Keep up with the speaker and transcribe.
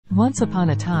Once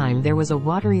upon a time there was a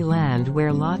watery land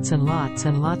where lots and lots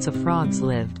and lots of frogs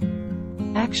lived.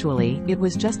 Actually, it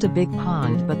was just a big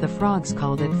pond, but the frogs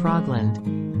called it Frogland.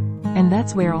 And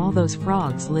that's where all those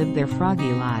frogs lived their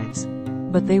froggy lives.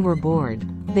 But they were bored.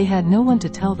 They had no one to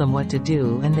tell them what to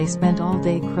do, and they spent all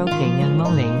day croaking and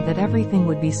moaning that everything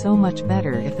would be so much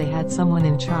better if they had someone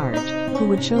in charge, who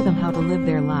would show them how to live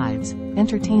their lives,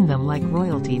 entertain them like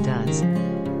royalty does.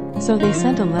 So they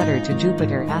sent a letter to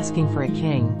Jupiter asking for a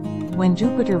king. When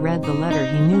Jupiter read the letter,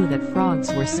 he knew that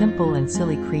frogs were simple and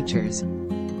silly creatures.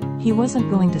 He wasn't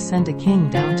going to send a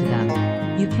king down to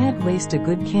them. You can't waste a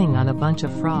good king on a bunch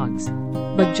of frogs.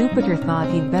 But Jupiter thought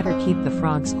he'd better keep the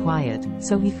frogs quiet,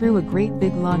 so he threw a great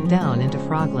big log down into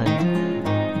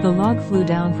Frogland. The log flew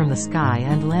down from the sky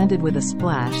and landed with a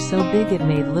splash so big it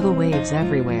made little waves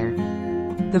everywhere.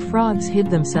 The frogs hid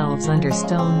themselves under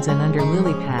stones and under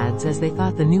lily pads as they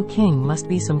thought the new king must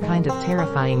be some kind of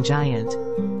terrifying giant.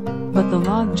 But the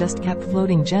log just kept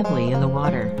floating gently in the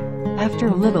water. After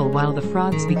a little while the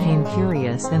frogs became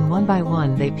curious, and one by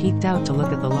one they peeked out to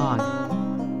look at the log.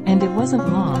 And it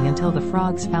wasn't long until the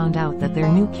frogs found out that their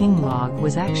new king log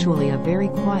was actually a very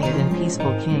quiet and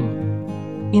peaceful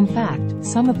king. In fact,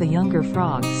 some of the younger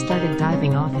frogs started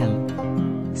diving off him.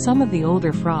 Some of the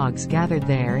older frogs gathered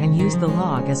there and used the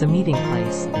log as a meeting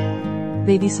place.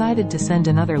 They decided to send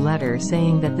another letter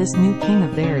saying that this new king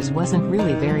of theirs wasn't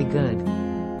really very good.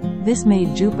 This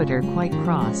made Jupiter quite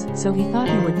cross, so he thought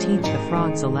he would teach the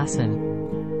frogs a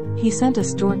lesson. He sent a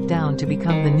stork down to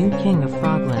become the new king of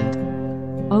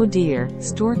Frogland. Oh dear,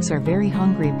 storks are very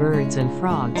hungry birds, and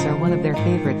frogs are one of their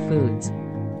favorite foods.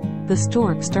 The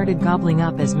stork started gobbling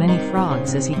up as many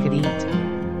frogs as he could eat.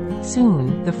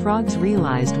 Soon, the frogs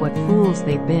realized what fools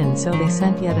they'd been, so they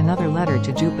sent yet another letter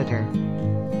to Jupiter.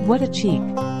 "What a cheek!"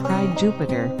 cried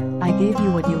Jupiter. "I gave you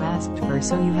what you asked for,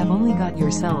 so you have only got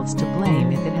yourselves to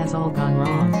blame if it has all gone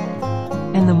wrong."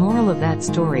 And the moral of that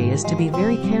story is to be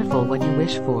very careful what you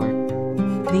wish for.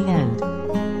 The end.